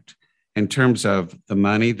district. In terms of the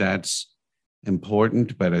money, that's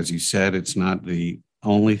important, but as you said, it's not the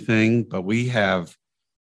only thing. But we have,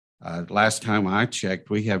 last time I checked,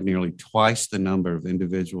 we have nearly twice the number of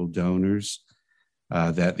individual donors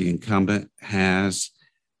that the incumbent has.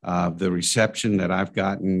 The reception that I've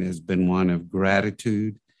gotten has been one of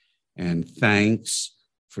gratitude and thanks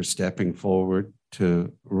for stepping forward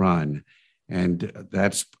to run. And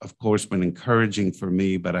that's, of course, been encouraging for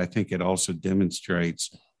me, but I think it also demonstrates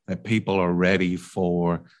that people are ready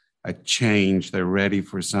for a change. They're ready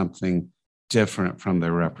for something different from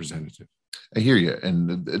their representative. I hear you.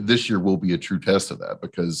 And this year will be a true test of that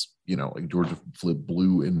because, like Georgia flipped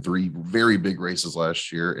blue in 3 very big races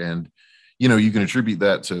last year. And, you can attribute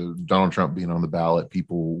that to Donald Trump being on the ballot,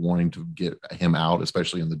 people wanting to get him out,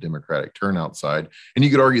 especially on the Democratic turnout side. And you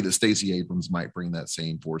could argue that Stacey Abrams might bring that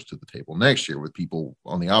same force to the table next year with people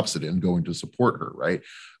on the opposite end going to support her, right?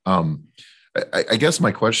 I guess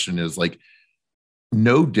my question is, like,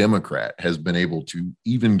 no Democrat has been able to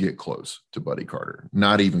even get close to Buddy Carter,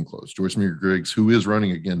 not even close. Joyce Marie Griggs, who is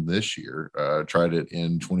running again this year, tried it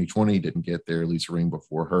in 2020, didn't get there. Lisa Ring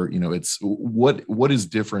before her. It's what is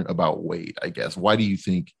different about Wade, I guess. Why do you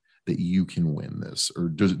think that you can win this? Or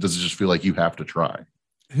does it just feel like you have to try?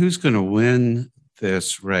 Who's going to win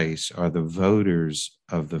this race are the voters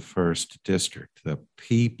of the 1st district, the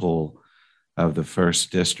people of the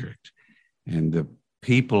 1st district. And the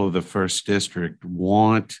people of the 1st district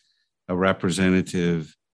want a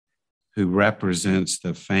representative who represents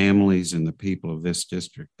the families and the people of this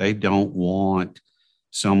district. They don't want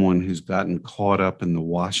someone who's gotten caught up in the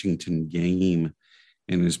Washington game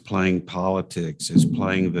and is playing politics, is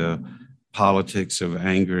playing the politics of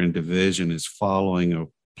anger and division, is following a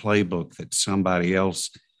playbook that somebody else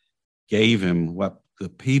gave him. What the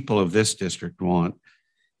people of this district want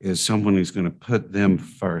is someone who's going to put them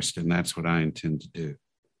first, and that's what I intend to do.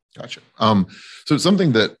 Gotcha. So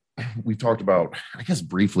something that we've talked about, I guess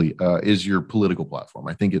briefly, is your political platform.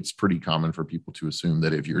 I think it's pretty common for people to assume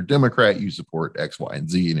that if you're a Democrat, you support X, Y, and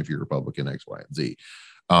Z, and if you're a Republican, X, Y, and Z.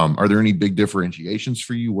 Are there any big differentiations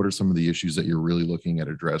for you? What are some of the issues that you're really looking at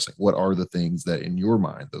addressing? What are the things that, in your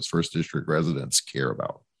mind, those 1st district residents care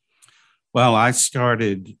about? Well, I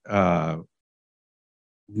started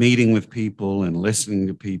meeting with people and listening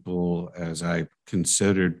to people as I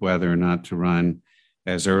considered whether or not to run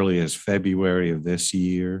as early as February of this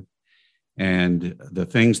year. And the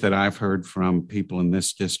things that I've heard from people in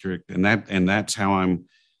this district, and that's how I'm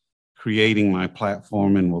creating my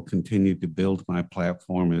platform and will continue to build my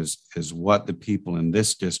platform is what the people in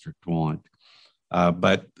this district want.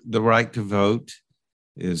 But the right to vote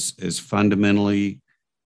is fundamentally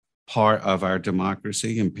part of our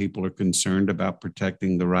democracy, and people are concerned about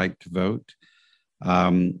protecting the right to vote.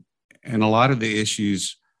 And a lot of the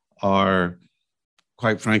issues are,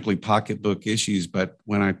 quite frankly, pocketbook issues. But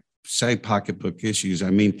when I say pocketbook issues,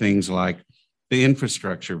 I mean things like the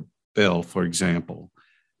infrastructure bill, for example,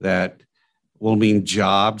 that will mean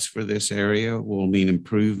jobs for this area, will mean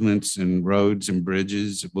improvements in roads and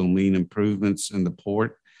bridges, will mean improvements in the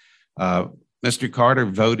port. Mr. Carter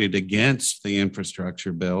voted against the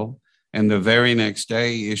infrastructure bill, and the very next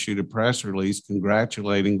day issued a press release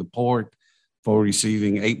congratulating the port for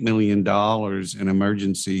receiving $8 million in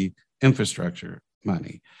emergency infrastructure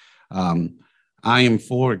money. I am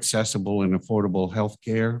for accessible and affordable health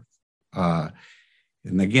care.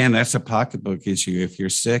 And again, that's a pocketbook issue. If you're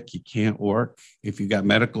sick, you can't work. If you got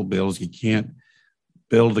medical bills, you can't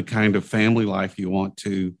build the kind of family life you want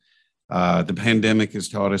to. The pandemic has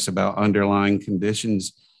taught us about underlying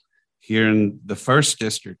conditions. Here in the first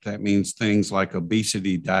district, that means things like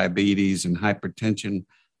obesity, diabetes, and hypertension.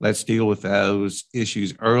 Let's deal with those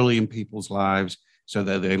issues early in people's lives so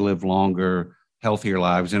that they live longer, healthier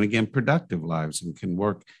lives, and again, productive lives and can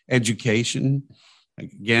work. Education,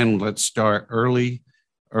 again, let's start early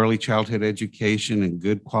childhood education and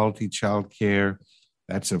good quality child care.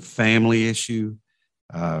 That's a family issue.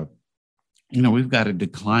 We've got a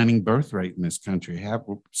declining birth rate in this country.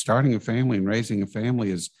 Starting a family and raising a family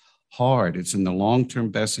is hard. It's in the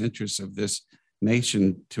long-term best interest of this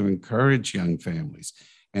nation to encourage young families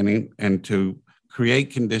and to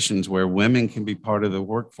create conditions where women can be part of the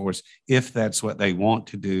workforce if that's what they want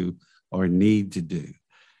to do or need to do.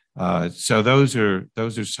 So those are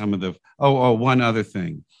some of the, one other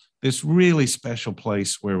thing, this really special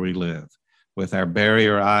place where we live with our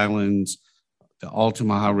barrier islands, the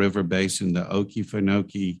Altamaha River Basin, the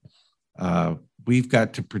Okefenokee, we've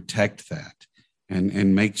got to protect that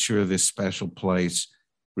and make sure this special place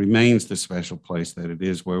remains the special place that it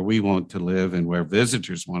is, where we want to live and where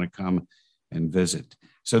visitors want to come and visit.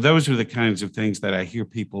 So those are the kinds of things that I hear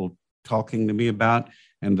people talking to me about,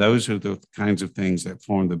 and those are the kinds of things that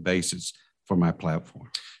form the basis for my platform.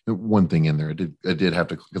 One thing in there, I did have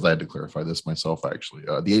to, because I had to clarify this myself, actually.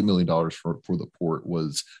 The $8 million for the port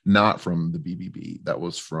was not from the BBB. That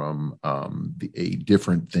was from a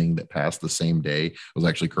different thing that passed the same day. I was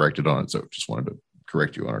actually corrected on it, so just wanted to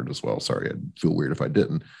correct you on it as well. Sorry, I'd feel weird if I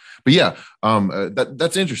didn't. But yeah,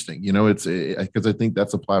 that's interesting. It's because I think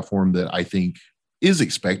that's a platform that I think is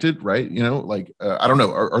expected, right? I don't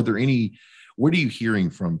know. Are there any? What are you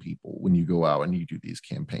hearing from people when you go out and you do these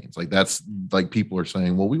campaigns? That's like people are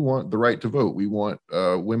saying, well, we want the right to vote. We want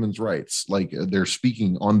women's rights. They're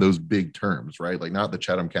speaking on those big terms, right? Not the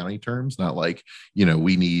Chatham County terms, not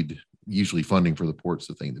we need usually funding for the port's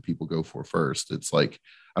the thing that people go for first. It's I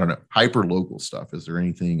don't know, hyper local stuff. Is there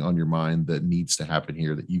anything on your mind that needs to happen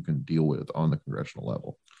here that you can deal with on the congressional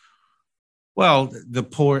level? Well, the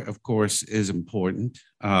port, of course, is important.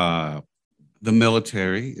 The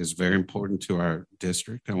military is very important to our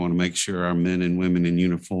district. I want to make sure our men and women in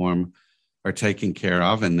uniform are taken care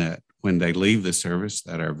of, and that when they leave the service,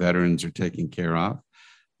 that our veterans are taken care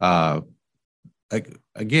of.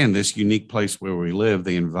 Again, this unique place where we live,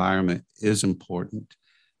 the environment is important.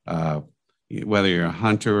 Whether you're a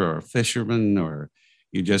hunter or a fisherman or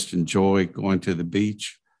you just enjoy going to the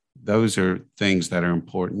beach, those are things that are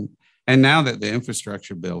important. And now that the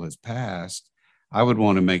infrastructure bill has passed, I would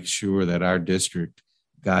want to make sure that our district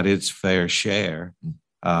got its fair share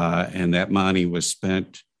and that money was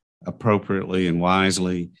spent appropriately and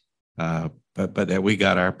wisely, but that we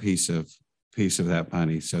got our piece of that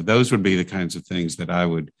money. So those would be the kinds of things that I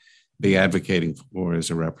would be advocating for as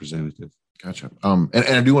a representative. Gotcha. And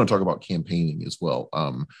I do want to talk about campaigning as well.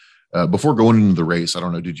 Before going into the race, I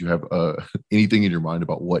don't know, did you have anything in your mind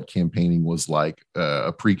about what campaigning was like,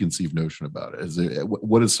 a preconceived notion about it?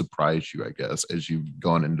 What has surprised you, I guess, as you've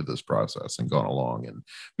gone into this process and gone along and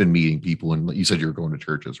been meeting people? And you said you were going to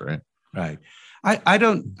churches, right? Right. I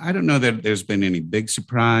don't know that there's been any big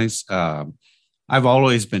surprise. I've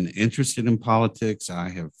always been interested in politics.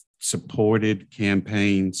 I have supported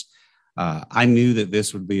campaigns. I knew that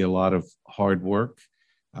this would be a lot of hard work.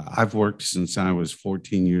 I've worked since I was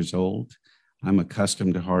 14 years old. I'm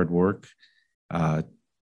accustomed to hard work.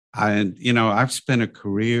 I've spent a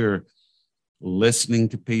career listening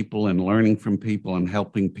to people and learning from people and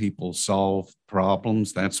helping people solve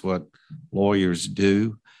problems. That's what lawyers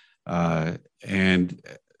do. And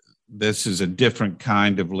this is a different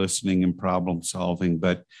kind of listening and problem solving,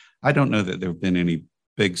 but I don't know that there have been any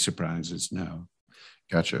big surprises, no.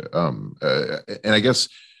 Gotcha. And I guess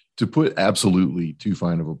to put absolutely too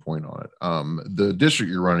fine of a point on it, the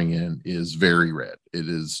district you're running in is very red. It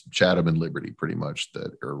is Chatham and Liberty pretty much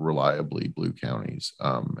that are reliably blue counties.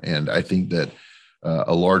 And I think that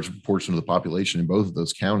a large portion of the population in both of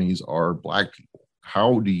those counties are Black people.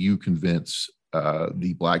 How do you convince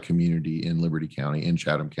the Black community in Liberty County, in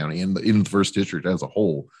Chatham County, and in the first district as a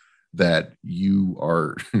whole that you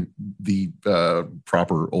are the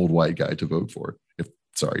proper old white guy to vote for?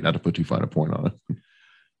 Sorry, not to put too fine a point on it.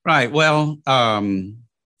 Right. Well,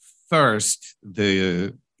 first,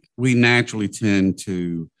 we naturally tend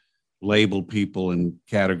to label people and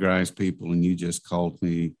categorize people, and you just called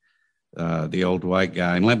me the old white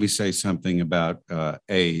guy. And let me say something about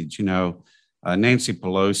age. Nancy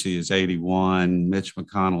Pelosi is 81, Mitch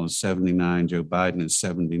McConnell is 79, Joe Biden is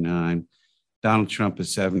 79, Donald Trump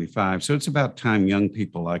is 75. So it's about time young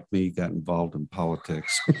people like me got involved in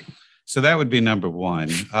politics. So that would be number one.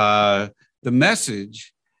 The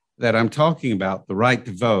message that I'm talking about, the right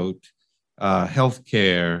to vote,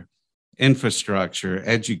 healthcare, infrastructure,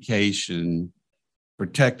 education,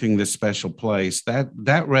 protecting this special place, that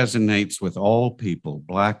resonates with all people,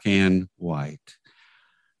 Black and white.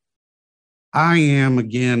 I am,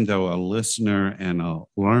 again, though, a listener and a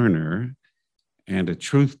learner and a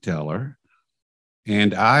truth teller.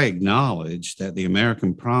 And I acknowledge that the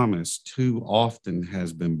American promise too often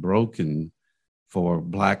has been broken for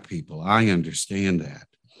Black people. I understand that.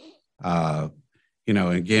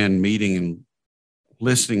 Again, meeting and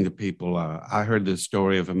listening to people, I heard the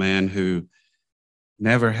story of a man who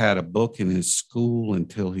never had a book in his school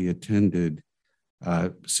until he attended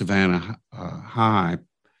Savannah High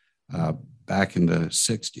back in the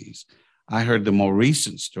 60s. I heard the more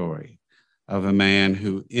recent story of a man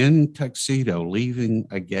who, in tuxedo, leaving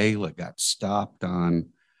a gala, got stopped on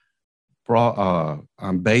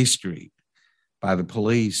Bay Street by the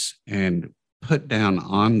police and put down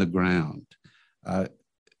on the ground.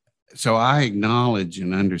 So I acknowledge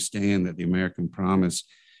and understand that the American promise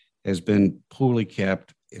has been poorly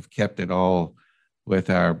kept, if kept at all, with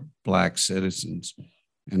our Black citizens.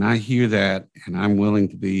 And I hear that, and I'm willing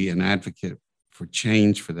to be an advocate for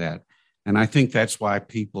change for that. And I think that's why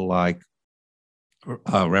people like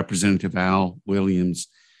Representative Al Williams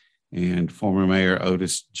and former Mayor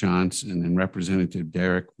Otis Johnson and Representative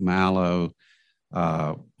Derek Mallow,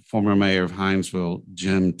 former Mayor of Hinesville,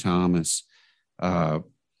 Jim Thomas,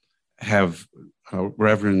 have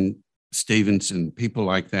Reverend Stevenson, people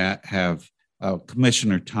like that, have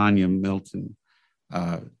Commissioner Tanya Milton.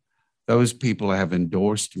 Those people have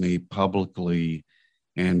endorsed me publicly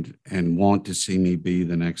and want to see me be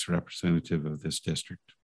the next representative of this district.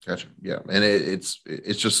 Gotcha. Yeah, and it's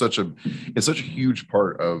just such a huge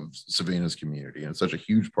part of Savannah's community, and it's such a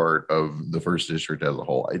huge part of the first district as a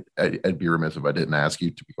whole. I'd be remiss if I didn't ask you,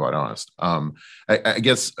 to be quite honest. I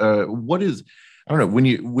guess what is, I don't know,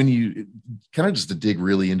 when you kind of just to dig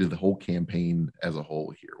really into the whole campaign as a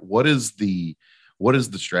whole here, what is the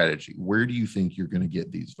strategy? Where do you think you're going to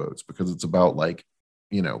get these votes? Because it's about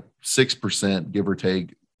 6%, give or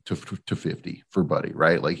take, to 50 for Buddy,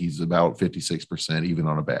 right? Like he's about 56% even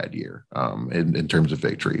on a bad year in terms of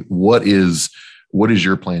victory. What is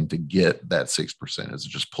your plan to get that 6%? Is it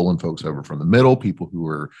just pulling folks over from the middle, people who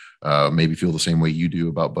are maybe feel the same way you do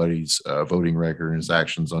about Buddy's voting record and his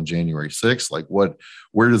actions on January 6th? Like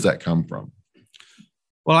where does that come from?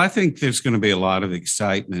 Well, I think there's going to be a lot of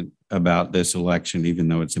excitement about this election, even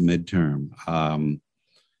though it's a midterm.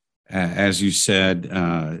 As you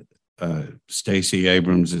said, Stacey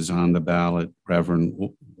Abrams is on the ballot.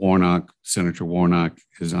 Reverend Warnock, Senator Warnock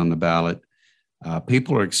is on the ballot.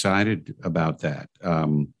 People are excited about that.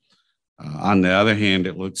 On the other hand,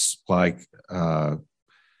 it looks like, the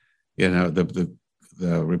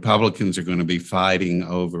Republicans are going to be fighting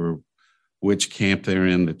over which camp they're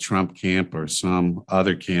in, the Trump camp or some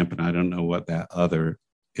other camp, and I don't know what that other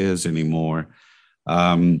is anymore.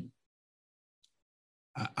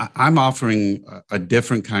 I'm offering a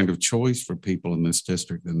different kind of choice for people in this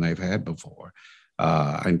district than they've had before.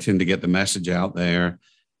 I intend to get the message out there.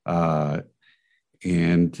 Again,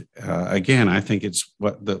 I think it's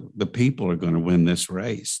what the people are going to win this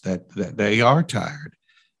race, that they are tired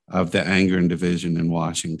of the anger and division in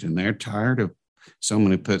Washington. They're tired of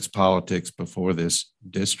someone who puts politics before this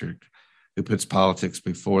district, who puts politics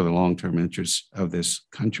before the long-term interests of this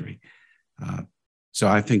country. So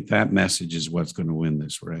I think that message is what's going to win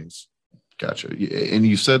this race. Gotcha. And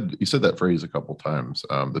you said that phrase a couple times.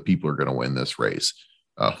 The people are going to win this race.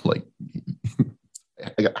 Like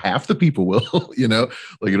half the people will,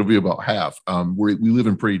 like it'll be about half. We live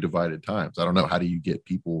in pretty divided times. I don't know. How do you get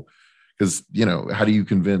people? Because, how do you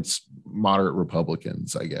convince moderate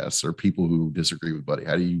Republicans, I guess, or people who disagree with Buddy?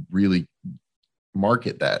 How do you really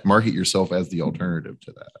market yourself as the alternative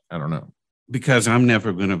to that? I don't know. Because I'm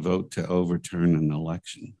never going to vote to overturn an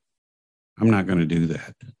election. I'm not going to do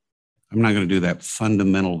that. I'm not going to do that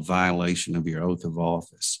fundamental violation of your oath of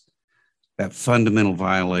office, that fundamental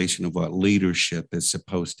violation of what leadership is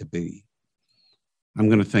supposed to be. I'm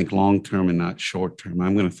going to think long-term and not short-term.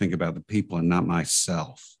 I'm going to think about the people and not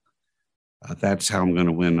myself. That's how I'm going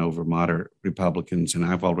to win over moderate Republicans, and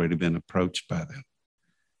I've already been approached by them,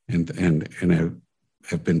 and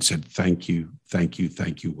have been said, thank you,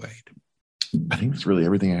 Wade. I think that's really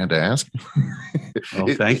everything I had to ask.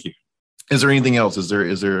 Well, thank you. Is there anything else? Is there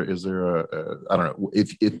a I don't know,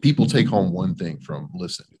 if people take home one thing from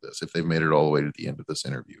listening to this, if they've made it all the way to the end of this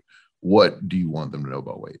interview, what do you want them to know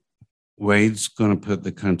about Wade? Wade's going to put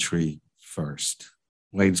the country first.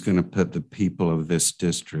 Wade's going to put the people of this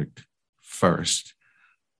district first.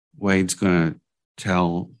 Wade's going to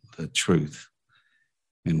tell the truth,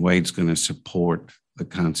 and Wade's going to support the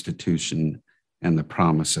Constitution and the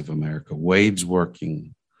promise of America. Wade's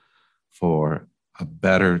working for a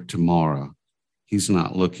better tomorrow. He's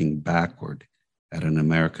not looking backward at an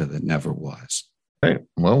America that never was. Hey,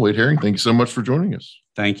 well, Wade Herring, thank you so much for joining us.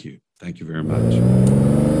 Thank you. Thank you very much.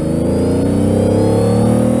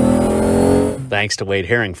 Thanks to Wade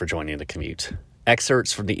Herring for joining The Commute.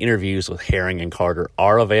 Excerpts from the interviews with Herring and Carter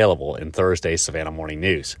are available in Thursday's Savannah Morning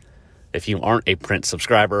News. If you aren't a print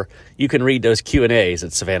subscriber, you can read those Q&As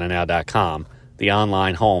at savannahnow.com, the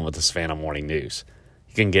online home of the Savannah Morning News.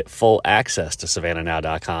 You can get full access to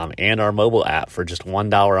savannahnow.com and our mobile app for just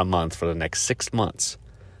 $1 a month for the next 6 months.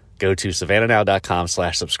 Go to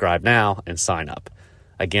savannahnow.com/subscribe now and sign up.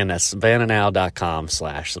 Again, that's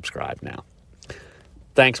savannahnow.com/subscribe now.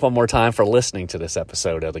 Thanks one more time for listening to this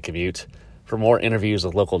episode of The Commute. For more interviews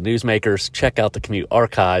with local newsmakers, check out The Commute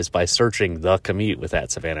archives by searching The Commute with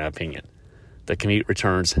that Savannah opinion. The Commute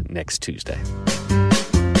returns next Tuesday.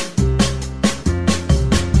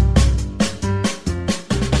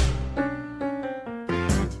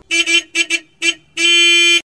 Beep, beep.